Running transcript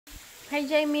Hey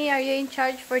Jamie, are you in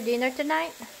charge for dinner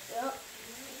tonight? Yep.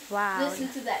 Wow. Listen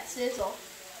to that sizzle.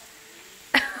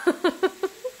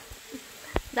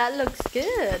 That looks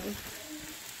good.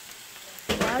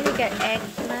 Now you get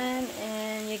eggplant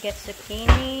and you get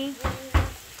zucchini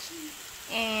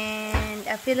and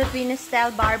a Filipino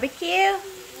style barbecue.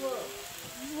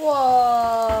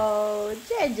 Whoa,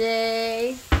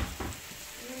 JJ.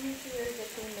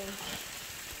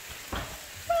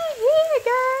 Right here,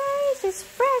 guys. It's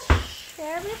fresh.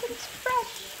 Everything's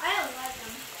fresh. I don't like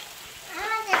them. I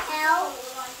want to help.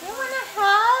 You wanna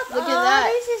help? Look at that.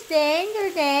 This is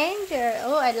danger.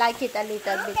 Oh, I like it a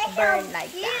little bit burned like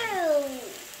that.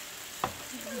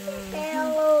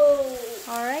 Hello.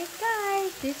 Alright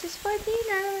guys, this is for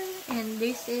dinner. And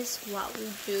this is what we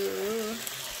do.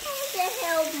 I want to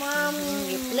help,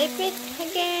 Mommy. You flip it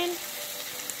again.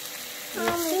 You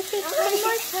flip it one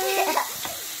more time.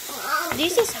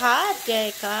 This is hot,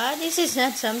 Jaika. This is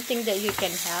not something that you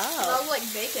can help. Smells like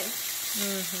bacon.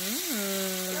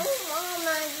 Mm-hmm.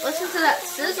 Listen to that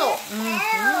sizzle.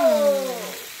 Mm-hmm.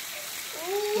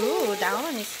 Ooh, that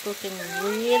one is cooking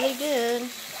really good.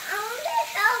 I want to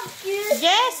help you.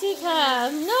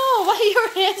 Jessica, no, why your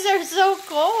hands are so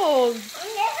cold? I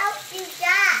want to help you,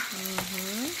 Dad.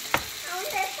 Mm-hmm. I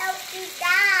want to help you,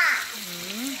 Dad.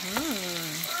 Mm-hmm.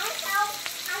 I want to help.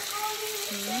 I'm going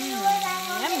to say what I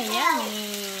want Yummy, to help.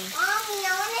 yummy. Mommy,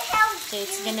 I want to help So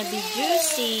it's you. gonna be This.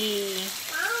 juicy.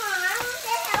 Mama, I want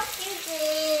to help you.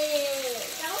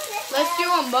 This. I want to help. Let's do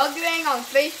a mukbang on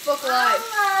Facebook Live.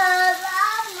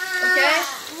 Mama. Okay?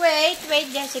 Wait,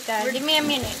 Jessica. Give me a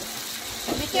minute.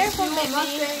 Be careful, Do a baby.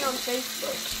 mukbang on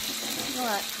Facebook.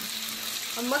 What?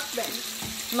 A mukbang.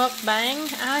 Mukbang?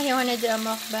 Ah, you wanna do a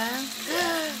mukbang?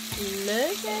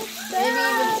 Look at that. Maybe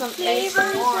even some flavors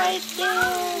ASMR. right there. I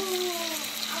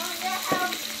want to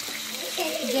help.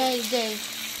 Jay,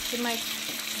 she might.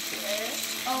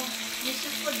 Oh, this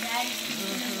is for Daddy.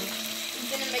 He's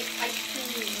gonna make ice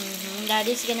cream.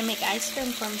 Daddy's gonna make ice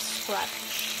cream from scratch.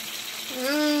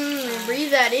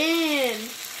 Breathe that in.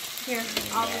 Here,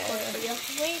 I'll record for you.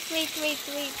 Wait.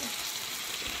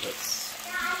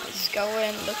 Let's go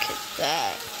and look at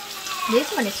that.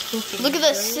 This one is cooking. Look at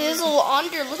the sizzle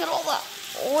under. Look at all that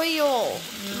oil.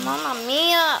 Mamma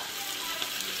mia.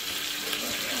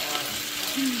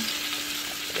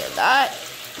 Look at that.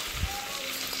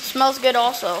 Smells good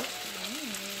also.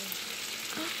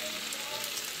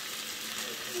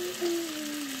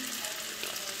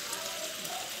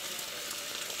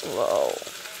 Whoa.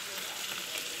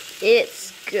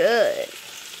 It's good.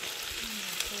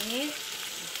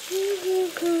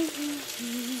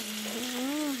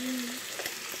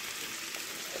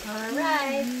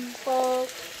 Alright,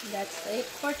 folks. That's it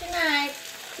for tonight.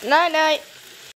 Night night.